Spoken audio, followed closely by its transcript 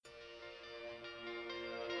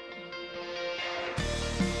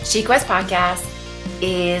She Quest Podcast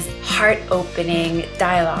is heart-opening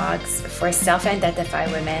dialogues for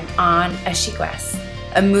self-identified women on a She Quest,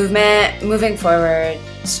 a movement moving forward,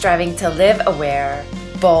 striving to live aware,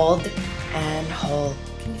 bold, and whole.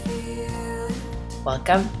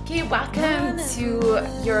 Welcome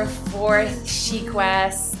to your fourth She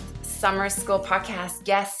Quest Summer School Podcast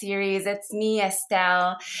guest series. It's me,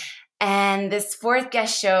 Estelle. And this fourth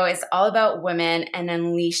guest show is all about women and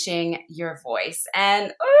unleashing your voice.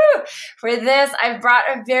 And for this, I've brought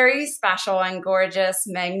a very special and gorgeous,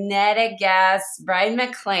 magnetic guest. Bridie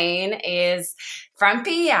McLean is from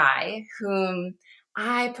PEI, whom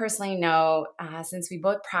I personally know since we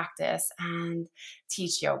both practice and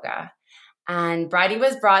teach yoga. And Bridie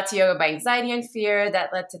was brought to yoga by anxiety and fear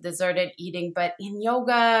that led to deserted eating. But in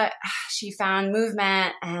yoga, she found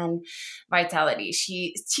movement and vitality.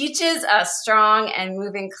 She teaches a strong and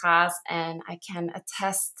moving class, and I can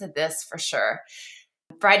attest to this for sure.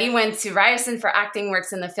 Bridie went to Ryerson for acting,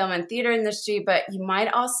 works in the film and theater industry, but you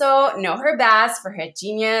might also know her best for her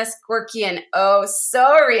genius, quirky, and oh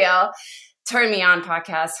so real Turn Me On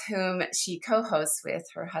podcast, whom she co-hosts with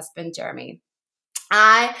her husband, Jeremy.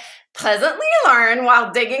 I pleasantly learned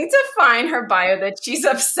while digging to find her bio that she's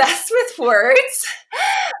obsessed with words,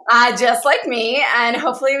 just like me. And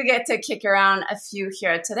hopefully we get to kick around a few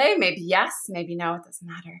here today. Maybe yes, maybe no, it doesn't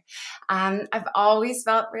matter. I've always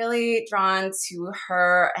felt really drawn to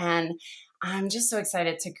her, and I'm just so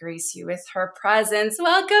excited to grace you with her presence.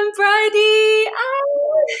 Welcome, Bridie.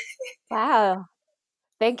 Wow.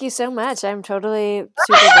 Thank you so much. I'm totally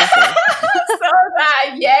super blushing.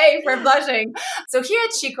 Yay for blushing. So here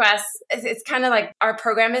at She Quest, it's kind of like our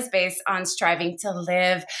program is based on striving to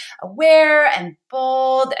live aware and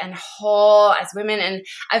bold and whole as women. And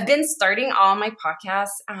I've been starting all my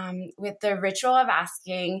podcasts with the ritual of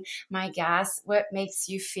asking my guests, what makes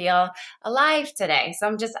you feel alive today? So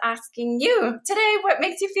I'm just asking you today, what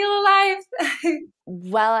makes you feel alive?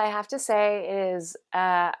 Well, I have to say it is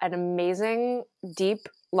an amazing, deep,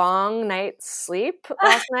 long night's sleep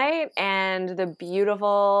last night and the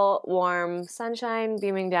beautiful, warm sunshine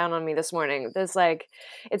beaming down on me this morning.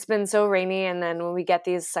 It's been so rainy, and then when we get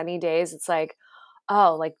these sunny days, it's like,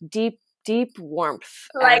 oh, like deep, deep warmth.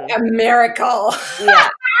 Like a miracle. Yeah.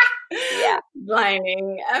 Yeah.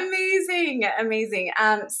 Blinding. Amazing.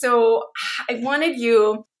 So I wanted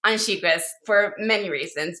you on She Quest for many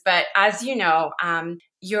reasons, but as you know,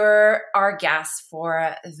 you're our guest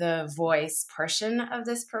for the voice portion of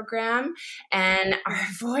this program, and our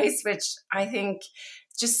voice, which I think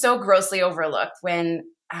just so grossly overlooked when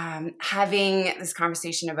having this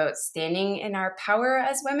conversation about standing in our power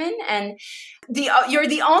as women. And you're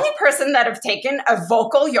the only person that have taken a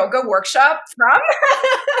vocal yoga workshop from.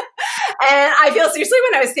 And I feel seriously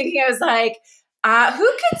when I was thinking, I was like,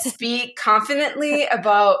 who could speak confidently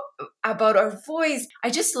about our voice? I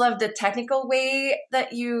just love the technical way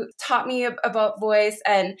that you taught me about voice,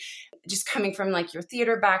 and just coming from like your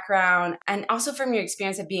theater background, and also from your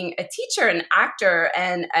experience of being a teacher and actor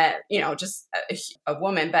and, just a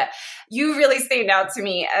woman. But you really stand out to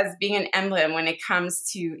me as being an emblem when it comes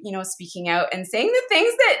to, speaking out and saying the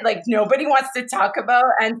things that like nobody wants to talk about.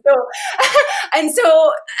 And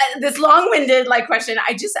so this long-winded question,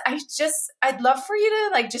 I'd love for you to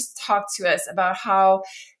like just talk to us about how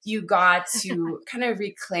you got to kind of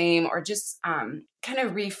reclaim or just kind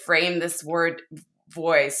of reframe this word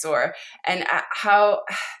voice, and how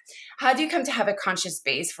do you come to have a conscious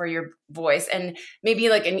base for your voice? And maybe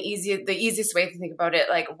like the easiest way to think about it,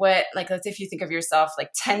 let's say if you think of yourself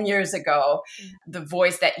like 10 years ago, the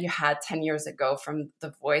voice that you had 10 years ago from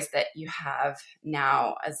the voice that you have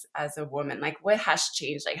now as a woman, like what has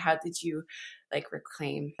changed? Like how did you like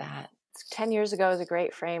reclaim that? 10 years ago is a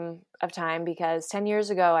great frame of time, because 10 years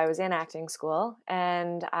ago I was in acting school,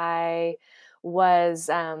 and I was,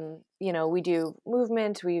 we do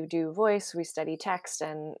movement, we do voice, we study text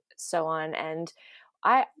and so on. And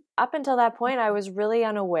up until that point, I was really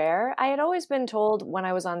unaware. I had always been told when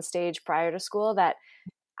I was on stage prior to school that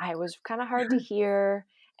I was kind of hard to hear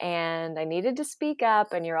and I needed to speak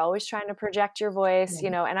up, and you're always trying to project your voice,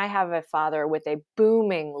 and I have a father with a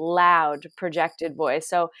booming, loud, projected voice.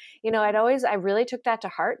 So, I really took that to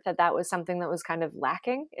heart, that was something that was kind of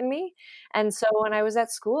lacking in me. And so when I was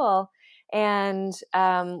at school and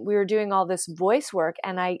we were doing all this voice work,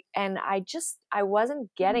 and I wasn't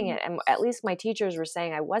getting it. And at least my teachers were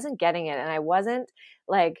saying I wasn't getting it. And I wasn't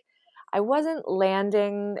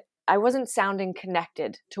landing, I wasn't sounding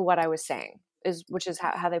connected to what I was saying. Which is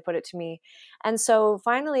how they put it to me. And so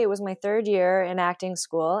finally it was my third year in acting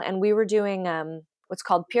school, and we were doing what's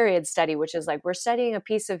called period study, which is like we're studying a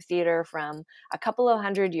piece of theater from a couple of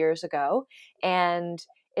 100 years ago, and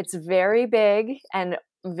It's very big and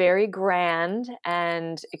very grand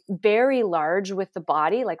and very large with the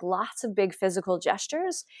body, like lots of big physical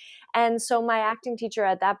gestures. And so my acting teacher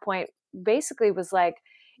at that point basically was like,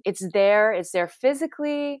 it's there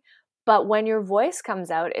physically, but when your voice comes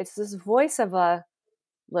out, it's this voice of a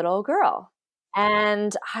little girl.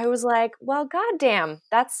 And I was like, well, goddamn,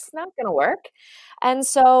 that's not going to work. And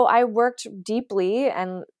so I worked deeply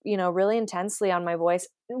and, really intensely on my voice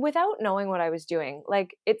without knowing what I was doing.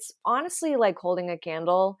 Like, it's honestly like holding a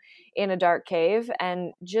candle in a dark cave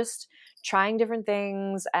and just trying different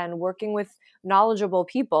things and working with knowledgeable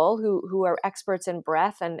people who are experts in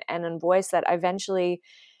breath and in voice, that eventually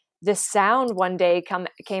this sound one day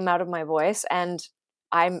came out of my voice, and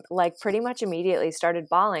I'm like pretty much immediately started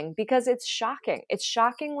bawling because it's shocking. It's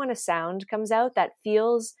shocking when a sound comes out that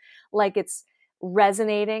feels like it's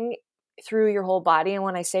resonating through your whole body. And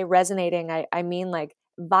when I say resonating, I mean like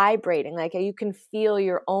vibrating, like you can feel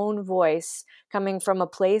your own voice coming from a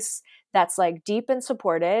place that's like deep and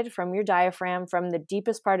supported from your diaphragm, from the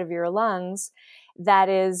deepest part of your lungs, that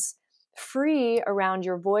is free around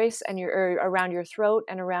your voice and around your throat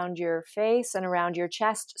and around your face and around your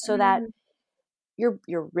chest, so that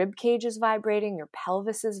your rib cage is vibrating, your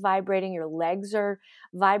pelvis is vibrating, your legs are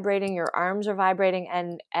vibrating, your arms are vibrating,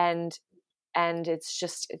 and it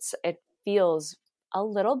feels a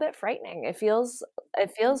little bit frightening. It feels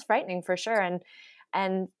frightening for sure.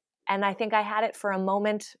 And I think I had it for a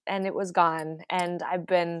moment and it was gone. And I've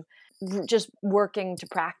been just working to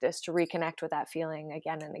practice to reconnect with that feeling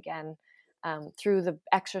again and again, through the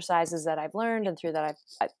exercises that I've learned and through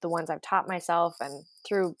the ones I've taught myself, and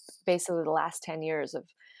through basically the last 10 years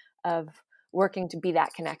of working to be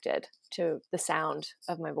that connected to the sound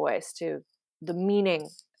of my voice, to the meaning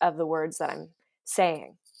of the words that I'm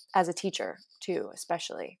saying as a teacher too,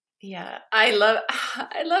 especially. Yeah, I love that.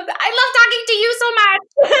 I love talking to you so much.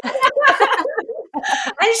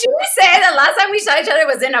 And should we say the last time we saw each other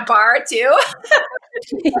was in a bar too?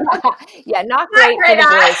 Yeah, not great for the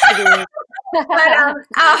voice.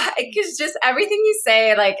 But because just everything you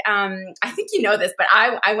say, like I think you know this, but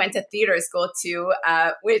I went to theater school too,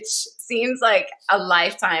 which seems like a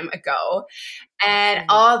lifetime ago, and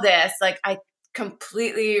all this, like I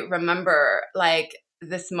completely remember like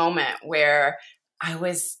this moment where I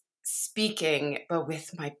was speaking but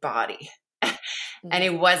with my body. And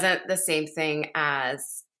it wasn't the same thing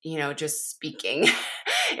as, just speaking.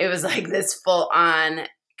 It was like this full on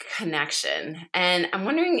connection. And I'm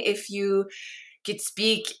wondering if you could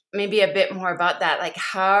speak maybe a bit more about that. Like,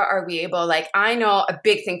 how are we able, like, I know a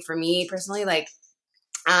big thing for me personally, like,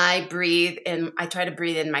 I try to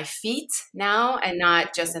breathe in my feet now and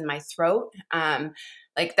not just in my throat.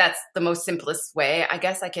 Like that's the most simplest way, I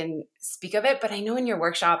guess I can speak of it. But I know in your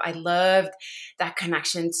workshop, I loved that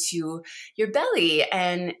connection to your belly.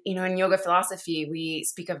 And, in yoga philosophy, we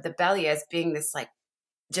speak of the belly as being this like,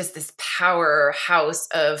 just this powerhouse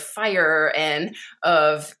of fire and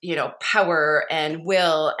of, power and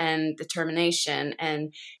will and determination.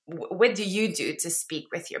 And what do you do to speak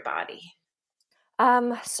with your body?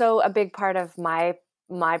 So a big part of my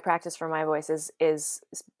practice for my voice is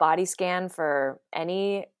body scan for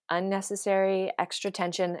any unnecessary extra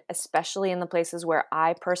tension, especially in the places where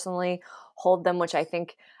I personally hold them, which I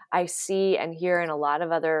think I see and hear in a lot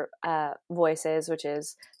of other voices, which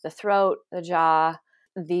is the throat, the jaw,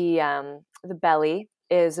 the belly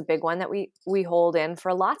is a big one that we hold in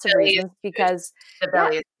for lots of reasons, because the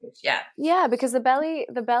belly is huge. Yeah, because the belly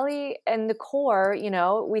and the core,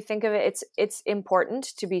 we think of it, it's important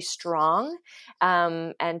to be strong,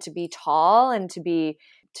 and to be tall and to be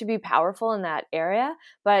powerful in that area,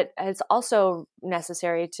 but it's also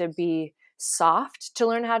necessary to be soft, to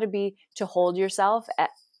learn how to hold yourself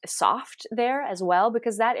soft there as well,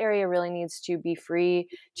 because that area really needs to be free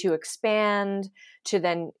to expand, to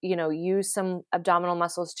then use some abdominal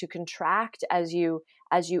muscles to contract as you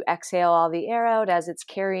exhale all the air out, as it's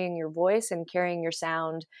carrying your voice and carrying your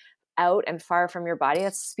sound out and far from your body.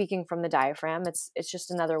 That's speaking from the diaphragm. It's just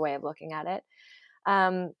another way of looking at it.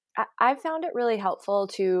 I found it really helpful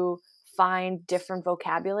to find different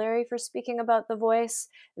vocabulary for speaking about the voice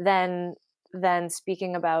than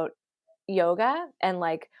speaking about yoga. And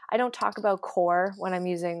like, I don't talk about core when I'm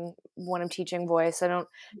teaching voice. I don't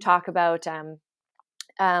talk about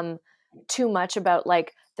too much about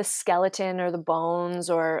like the skeleton or the bones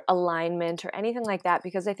or alignment or anything like that,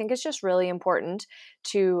 because I think it's just really important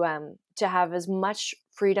to have as much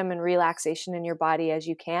freedom and relaxation in your body as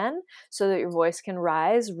you can, so that your voice can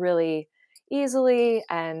rise really easily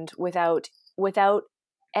and without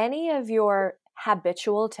any of your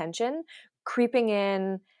habitual tension creeping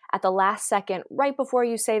in at the last second, right before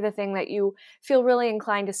you say the thing that you feel really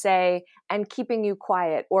inclined to say, and keeping you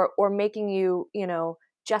quiet, or making you,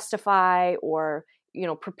 justify, or,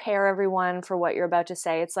 prepare everyone for what you're about to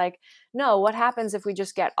say. It's like, no, what happens if we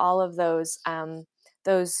just get all of those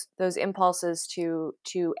impulses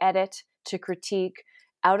to edit, to critique,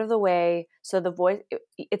 out of the way, so the voice,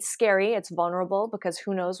 it's scary, it's vulnerable, because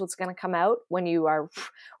who knows what's going to come out when you're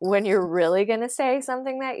really going to say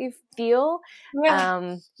something that you feel,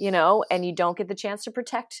 Yeah. and you don't get the chance to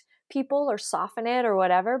protect people or soften it or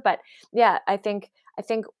whatever. But yeah, I think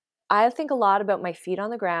a lot about my feet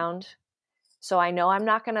on the ground. So I know I'm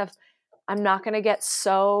not going to get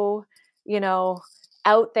so,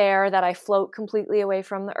 out there that I float completely away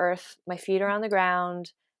from the earth. My feet are on the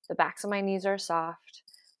ground. The backs of my knees are soft.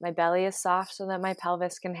 My belly is soft so that my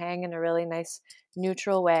pelvis can hang in a really nice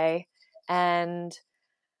neutral way. And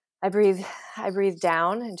I breathe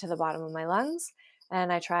down into the bottom of my lungs,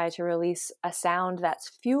 and I try to release a sound that's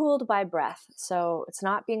fueled by breath. So it's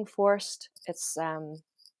not being forced. It's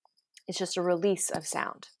just a release of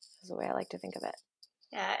sound, is the way I like to think of it.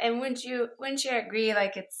 Yeah, and wouldn't you agree,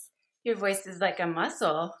 like, it's, your voice is like a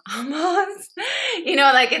muscle almost.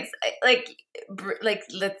 Like, it's like,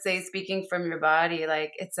 let's say, speaking from your body,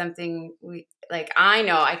 like, it's something I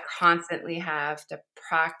know I constantly have to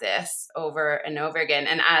practice over and over again.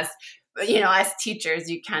 And as teachers,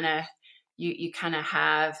 you kind of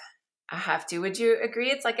have to. Would you agree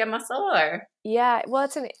it's like a muscle? Or yeah, well,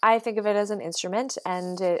 I think of it as an instrument,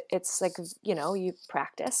 and it's like, you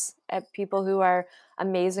practice. People who are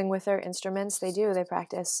amazing with their instruments, they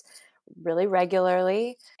practice really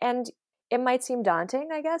regularly. And it might seem daunting,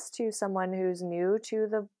 I guess, to someone who's new to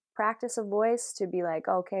the practice of voice, to be like,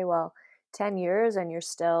 okay, well, 10 years and you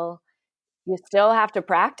still have to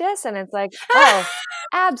practice. And it's like, oh,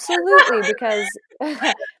 absolutely, because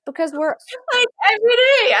we're like every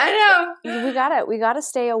day. I know we gotta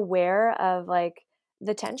stay aware of, like,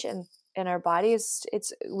 the tension in our bodies.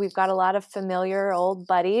 We've got a lot of familiar old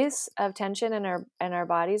buddies of tension in our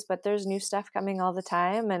bodies, but there's new stuff coming all the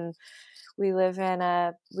time, and we live in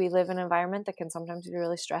an environment that can sometimes be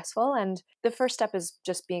really stressful. And the first step is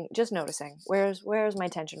just noticing, where's my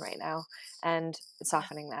tension right now, and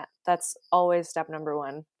softening that. That's always step number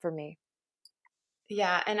one for me.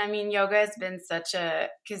 Yeah, and I mean, yoga has been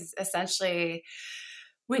because essentially,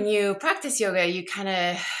 when you practice yoga, you kind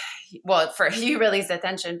of, you release the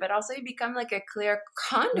tension, but also you become like a clear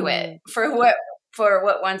conduit for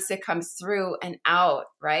what wants to come through and out,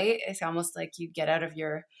 right? It's almost like you get out of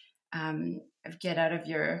your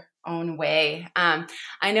own way.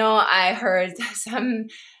 I know I heard some,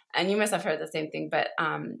 and you must have heard the same thing, but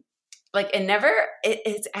like, I never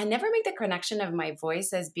make the connection of my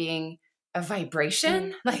voice as being a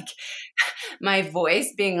vibration, like my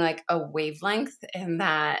voice being like a wavelength, and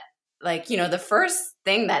that, like, the first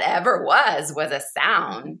thing that ever was a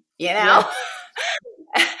sound, Yeah.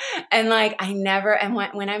 and like, and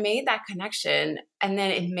when I made that connection, and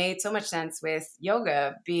then it made so much sense with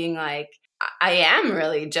yoga being like, I am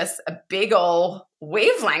really just a big old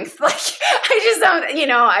wavelength. Like,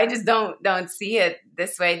 I just don't see it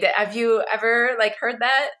this way. Have you ever, like, heard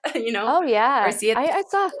that, Oh yeah. or see it? I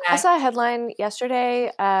saw a headline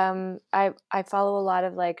yesterday. I follow a lot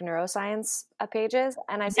of, like, neuroscience pages,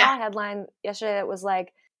 and I saw a headline yesterday that was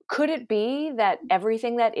like, could it be that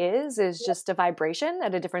everything that is just a vibration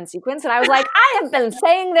at a different sequence? And I was like, I have been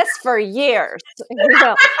saying this for years.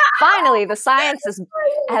 Finally, the science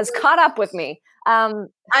has caught up with me. I know, and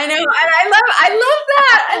I love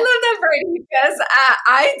that, Brady, because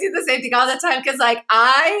I do the same thing all the time. Because, like,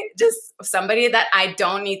 I just somebody that I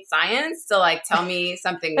don't need science to, like, tell me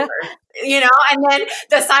something weird, and then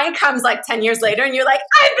the sign comes like 10 years later, and you're like,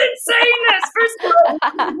 I've been saying this for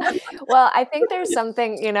so. Well, I think there's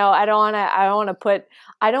something, I don't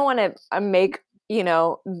want to make,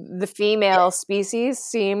 the female species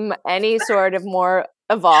seem any sort of more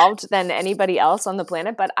evolved than anybody else on the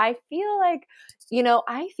planet. But I feel like,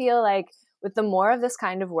 with the more of this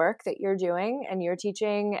kind of work that you're doing and you're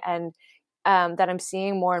teaching, and that I'm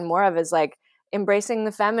seeing more and more of, is like embracing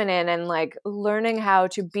the feminine, and like learning how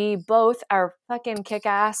to be both our fucking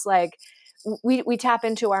kick-ass, like, we tap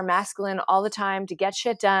into our masculine all the time to get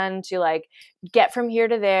shit done, to, like, get from here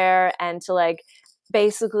to there, and to, like,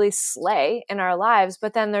 basically slay in our lives.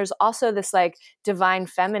 But then there's also this, like, divine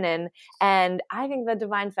feminine, and I think the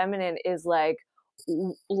divine feminine is like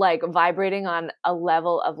vibrating on a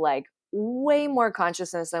level of, like, way more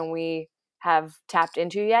consciousness than we have tapped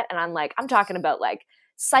into yet. And I'm talking about, like,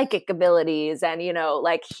 psychic abilities, and,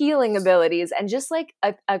 like, healing abilities, and just like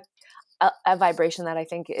a vibration that I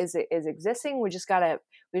think is existing. We just gotta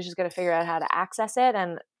We just got to figure out how to access it.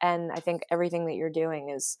 And I think everything that you're doing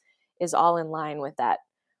is all in line with that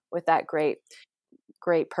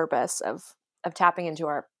great purpose of tapping into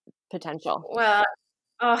our potential. Well,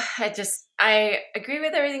 I agree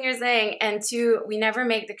with everything you're saying. And two, we never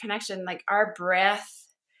make the connection. Like our breath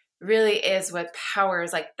really is what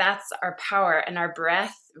powers, like that's our power. And our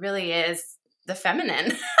breath really is the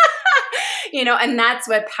feminine, and that's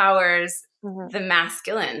what powers the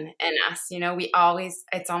masculine in us.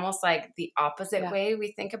 It's almost like the opposite way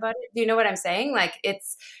we think about it. Do you know what I'm saying? Like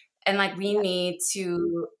we need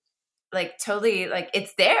to like totally, like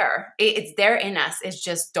it's there. It's there in us. It's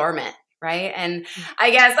just dormant. Right. And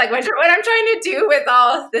I guess like what I'm trying to do with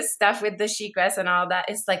all this stuff with the She-Quest and all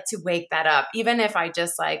that is like to wake that up, even if I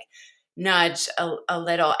just like nudge a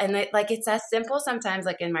little. And it's as simple sometimes,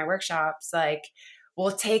 like in my workshops, like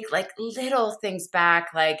we'll take like little things back.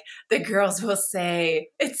 Like the girls will say,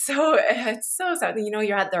 it's so something,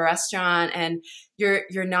 you're at the restaurant and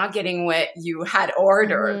you're not getting what you had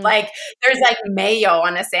ordered. Mm-hmm. Like there's like mayo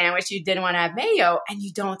on a sandwich. You didn't want to have mayo and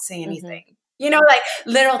you don't say anything. Mm-hmm. Like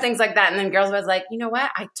little things like that. And then girls was like, you know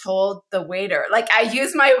what? I told the waiter, like I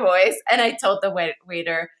used my voice and I told the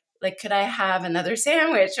waiter, like, could I have another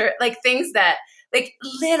sandwich? Or like things that, like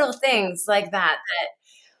little things like that,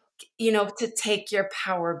 to take your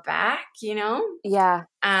power back, Yeah,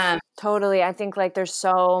 totally. I think like there's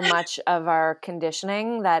so much of our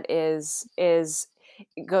conditioning that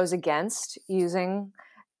goes against using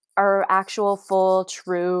our actual full,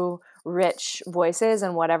 true, rich voices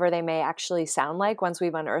and whatever they may actually sound like once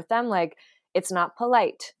we've unearthed them. Like it's not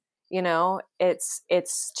polite,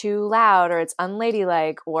 it's too loud or it's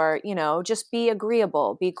unladylike or, just be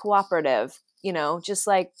agreeable, be cooperative, just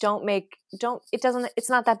like it's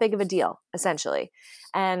not that big of a deal essentially.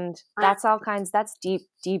 And that's that's deep,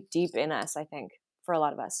 deep, deep in us, I think, for a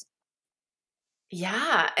lot of us.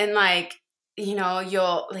 Yeah. And like,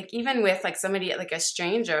 you'll like, even with like somebody, like a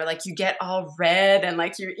stranger, like you get all red and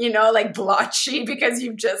like, like blotchy because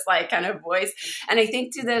you've just like kind of voiced. And I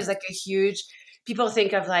think too, there's like a huge, people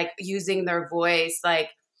think of like using their voice. Like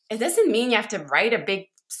it doesn't mean you have to write a big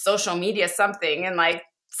social media something and like,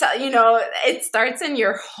 so, it starts in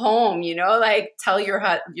your home, like tell your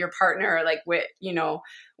partner, like what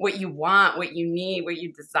you want, what you need, what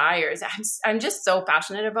you desire. I'm just so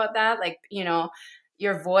passionate about that. Like,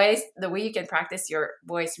 your voice, the way you can practice your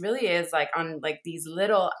voice really is like on like these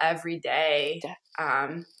little everyday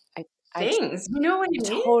things. You know what I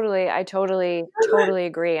mean? I totally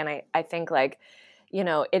agree. And I think like,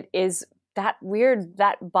 it is that weird,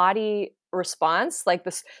 that body response, like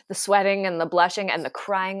the sweating and the blushing and the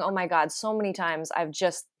crying. Oh my God, so many times I've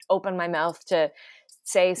just opened my mouth to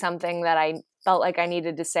say something that I felt like I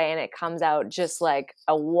needed to say and it comes out just like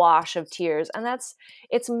a wash of tears. And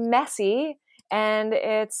it's messy and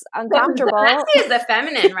it's uncomfortable. Messy is the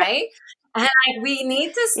feminine, right? And like, we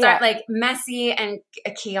need to start like messy and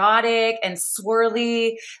chaotic and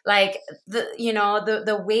swirly. Like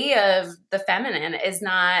the way of the feminine is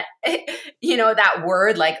not, that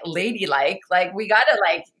word like ladylike. Like we got to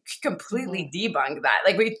like completely debunk that.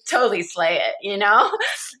 Like we totally slay it,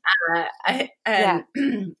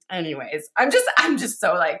 anyways, I'm just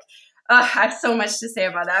so like, I have so much to say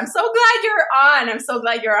about that. I'm so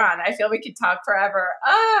glad you're on. I feel we could talk forever.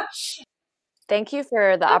 Thank you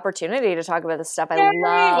for the opportunity to talk about this stuff.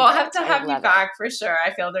 We'll have to have you back for sure.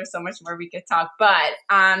 I feel there's so much more we could talk, but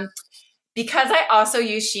because I also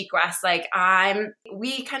use She-Quest, like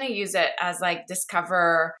we kind of use it as like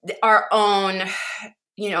discover our own,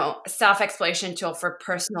 self-exploration tool for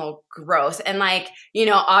personal growth. And like,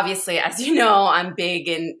 obviously, as you know, I'm big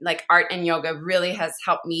in like art and yoga really has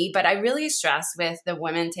helped me, but I really stress with the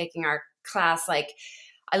women taking our class, like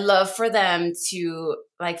I love for them to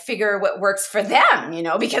like figure what works for them,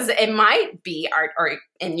 because it might be art or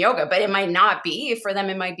in yoga, but it might not be for them.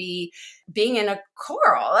 It might be being in a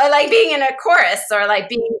choral, like being in a chorus or like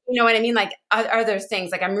being, you know what I mean? Like other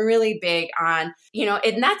things. Like I'm really big on,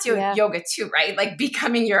 and that's yoga too, right? Like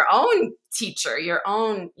becoming your own teacher, your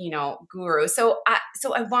own, guru. So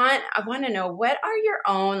I want to know, what are your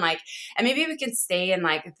own, like, and maybe we could stay in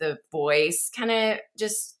like the voice kind of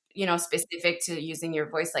just, specific to using your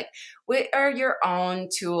voice, like what are your own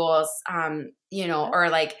tools, or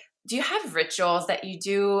like, do you have rituals that you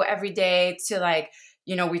do every day to like,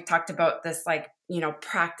 we talked about this, like,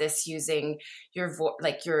 practice using your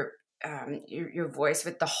your voice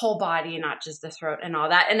with the whole body, not just the throat and all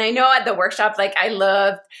that. And I know at the workshop, like I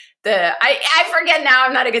loved I forget now,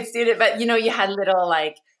 I'm not a good student, but you had little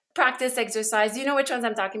like practice exercise. Do you know which ones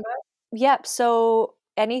I'm talking about? Yep. So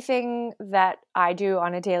anything that I do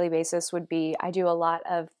on a daily basis would be, I do a lot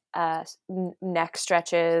of neck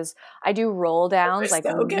stretches. I do roll downs, like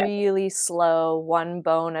so good. really slow, one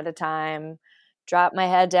bone at a time. Drop my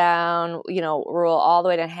head down, roll all the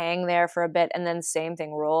way to hang there for a bit. And then same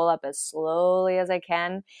thing, roll up as slowly as I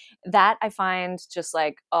can. That I find just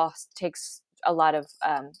like, takes a lot of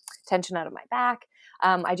tension out of my back.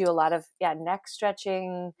 I do a lot of, neck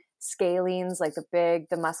stretching, scalenes, like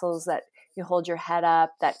the muscles that you hold your head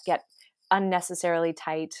up that get unnecessarily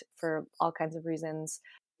tight for all kinds of reasons.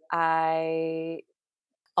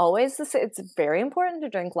 It's very important to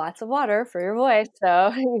drink lots of water for your voice.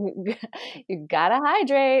 So you gotta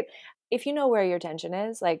hydrate. If you know where your tension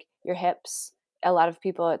is, like your hips, a lot of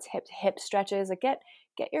people, it's hip stretches. Like get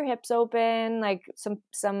your hips open, like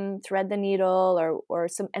some thread the needle or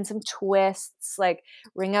some twists, like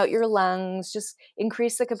wring out your lungs, just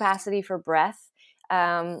increase the capacity for breath.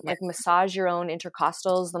 Like massage your own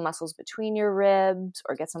intercostals, the muscles between your ribs,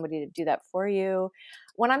 or get somebody to do that for you.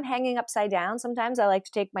 When I'm hanging upside down, sometimes I like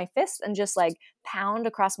to take my fists and just like pound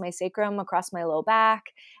across my sacrum, across my low back,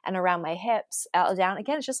 and around my hips, out down.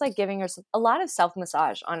 Again, it's just like giving yourself a lot of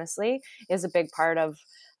self-massage, honestly, is a big part of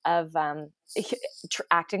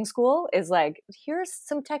acting school. Is like, here's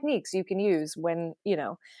some techniques you can use when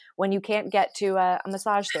you can't get to a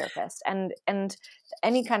massage therapist, and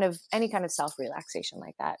any kind of self relaxation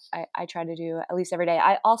like that. I try to do at least every day.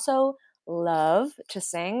 I also love to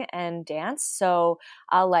sing and dance, so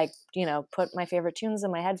I'll put my favorite tunes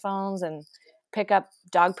in my headphones and pick up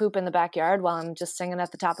dog poop in the backyard while I'm just singing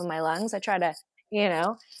at the top of my lungs. I try to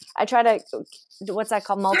what's that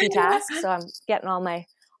called, multitask. So I'm getting all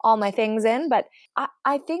my things in. But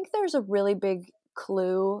I think there's a really big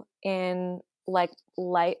clue in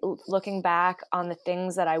looking back on the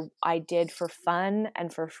things that I did for fun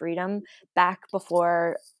and for freedom back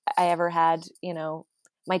before I ever had,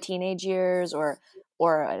 my teenage years or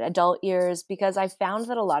adult years, because I found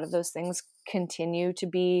that a lot of those things continue to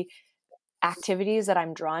be activities that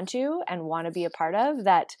I'm drawn to and want to be a part of,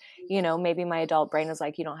 that, maybe my adult brain is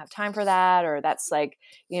like, you don't have time for that, or that's like,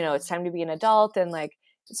 it's time to be an adult. And like,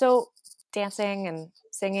 so dancing and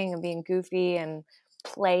singing and being goofy and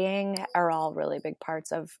playing are all really big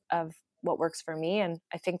parts of what works for me. And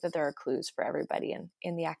I think that there are clues for everybody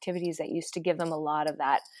in the activities that used to give them a lot of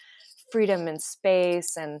that freedom and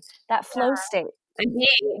space and that flow state. And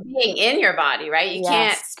being in your body, right? You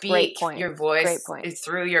can't speak your voice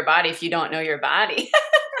through your body if you don't know your body.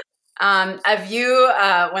 Have you,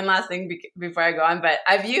 one last thing before I go on, but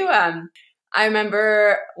have you, I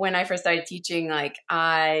remember when I first started teaching, like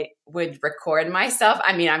I would record myself.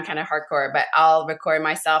 I mean, I'm kind of hardcore, but I'll record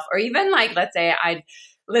myself, or even like, let's say I'd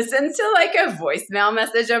listen to like a voicemail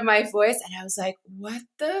message of my voice, and I was like, what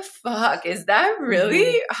the fuck? Is that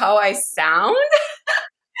really how I sound?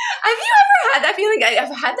 Have you ever had that feeling?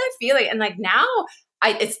 I've had that feeling, and like now,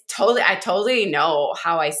 I totally know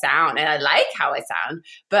how I sound, and I like how I sound.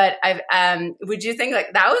 But would you think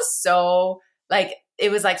like that was so like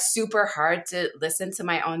it was like super hard to listen to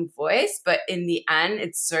my own voice, but in the end,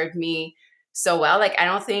 it served me so well. Like I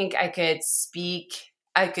don't think I could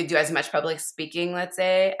do as much public speaking, let's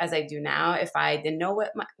say, as I do now if I didn't know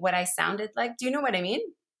what I sounded like. Do you know what I mean?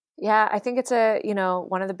 Yeah, I think it's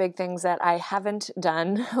one of the big things that I haven't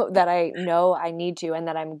done that I know I need to, and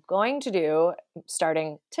that I'm going to do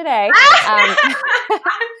starting today,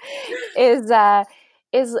 is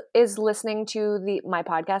listening to my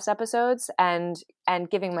podcast episodes and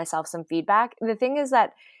giving myself some feedback. The thing is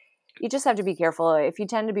that you just have to be careful. If you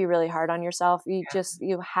tend to be really hard on yourself, you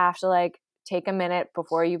have to like take a minute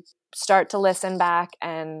before you start to listen back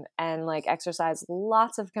and like exercise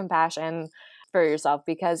lots of compassion for yourself,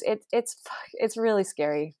 because it's really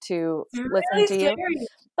scary to listen to you.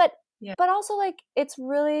 But also like it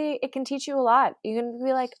can teach you a lot. You can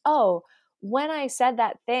be like, oh, when I said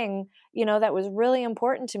that thing, that was really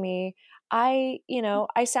important to me, I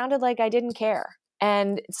sounded like I didn't care.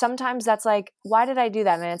 And sometimes that's like, why did I do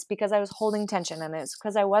that? And it's because I was holding tension, and it's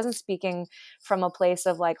because I wasn't speaking from a place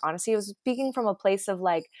of like honesty. I was speaking from a place of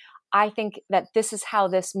like, I think that this is how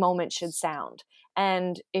this moment should sound.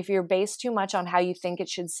 And if you're based too much on how you think it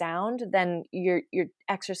should sound, then you're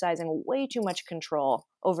exercising way too much control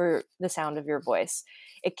over the sound of your voice.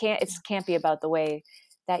 It can't be about the way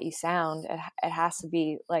that you sound. It has to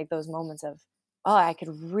be like those moments of, oh, I could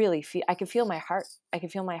feel my heart. I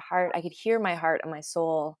could feel my heart. I could hear my heart and my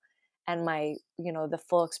soul and my, the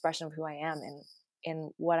full expression of who I am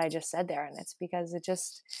in what I just said there. And it's because it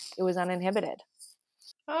was uninhibited.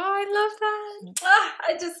 Oh, I love that.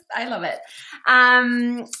 I love it.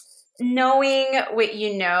 knowing what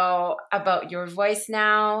you know about your voice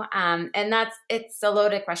now, and it's a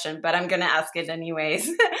loaded question, but I'm going to ask it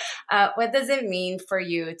anyways. What does it mean for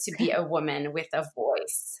you to be a woman with a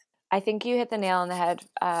voice? I think you hit the nail on the head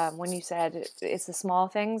when you said it's the small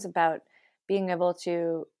things about being able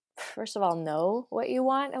to, first of all, know what you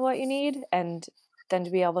want and what you need, and then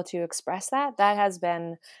to be able to express that. That has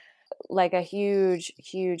been like a huge,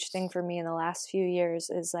 huge thing for me in the last few years,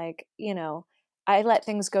 is like, you know, I let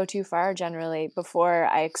things go too far generally before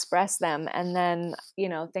I express them. And then, you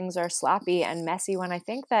know, things are sloppy and messy when I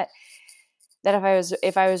think that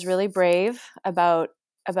if I was really brave about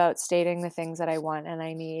stating the things that I want and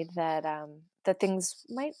I need, that that things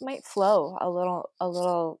might flow a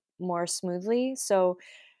little more smoothly. So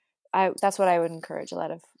that's what I would encourage a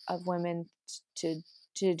lot of women to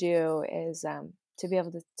do, is to be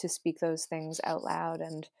able to speak those things out loud,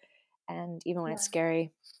 and even when it's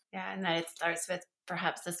scary. Yeah, and that it starts with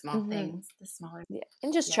perhaps the small things, the smaller. Yeah,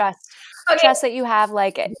 and just trust that you have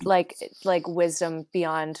like wisdom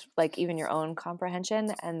beyond like even your own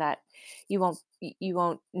comprehension, and that you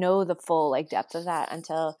won't know the full like depth of that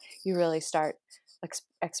until you really start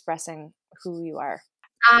expressing who you are.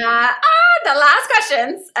 The last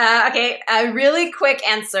questions. Really quick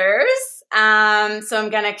answers. So I'm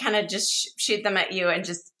gonna kind of just shoot them at you and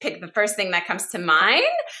just pick the first thing that comes to mind.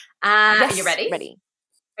 Yes, are you ready? Ready.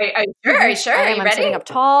 Are you sure? Are you sure? Are you ready? I'm sitting up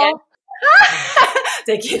tall.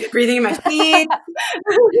 Yeah. Breathing in my feet.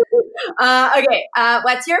 Okay.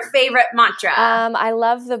 What's your favorite mantra? I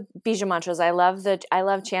love the Bija mantras. I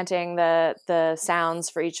love chanting the sounds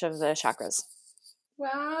for each of the chakras.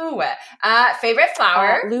 Wow. Favorite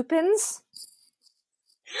flower? Lupins.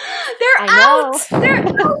 They're out. They're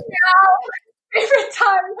out now. Favorite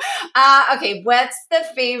time. Okay. What's the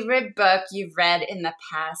favorite book you've read in the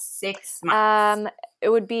past 6 months? It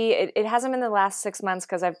would be. It hasn't been the last 6 months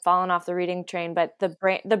because I've fallen off the reading train. But the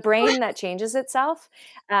brain that changes itself.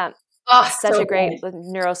 Such a great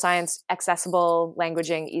neuroscience, accessible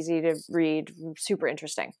languaging, easy to read, super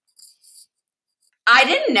interesting. I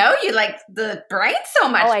didn't know you liked the brain so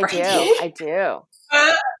much. Oh, I do.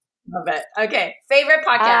 Love it. Okay. Favorite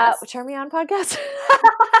podcast? Turn Me On podcast.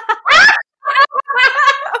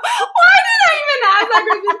 Why did I even ask that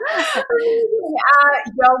question?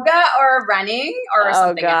 Yoga or running or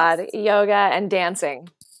something else? Yoga and dancing.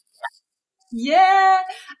 Yeah.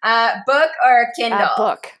 Book or Kindle?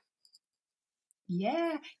 Book.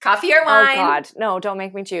 Yeah. Coffee or wine? Oh, God. No, don't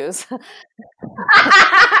make me choose.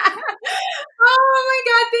 Oh my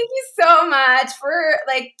God. Thank you so much for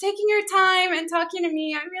like taking your time and talking to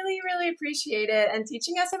me. I really, really appreciate it, and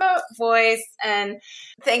teaching us about voice. And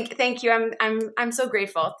thank you. I'm so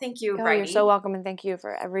grateful. Thank you, Bridie. You're so welcome, and thank you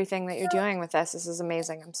for everything that you're doing with us. This is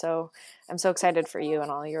amazing. I'm so excited for you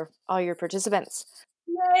and all your participants.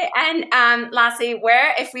 Yay. And lastly,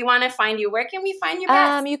 if we want to find you, where can we find you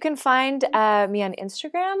best? You can find me on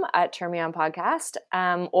Instagram at Turn Me On Podcast,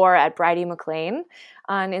 or at Bridie McLean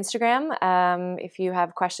on Instagram. If you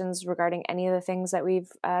have questions regarding any of the things that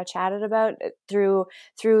we've chatted about, through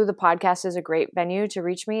the podcast is a great venue to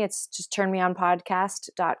reach me. It's just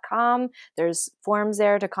turnmeonpodcast.com. There's forms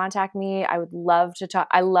there to contact me. I would love to talk.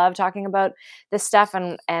 I love talking about this stuff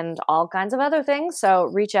and all kinds of other things. So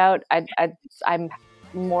reach out. I'm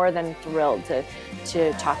more than thrilled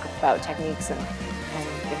to talk about techniques and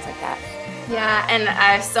things like that. Yeah, and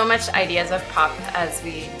I have so much ideas of pop as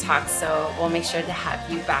we talk, so we'll make sure to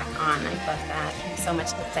have you back on. I love that. You have so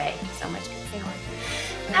much to say.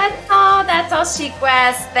 That's all, Chic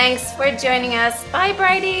West. Thanks for joining us. Bye,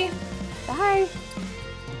 Bridie. Bye.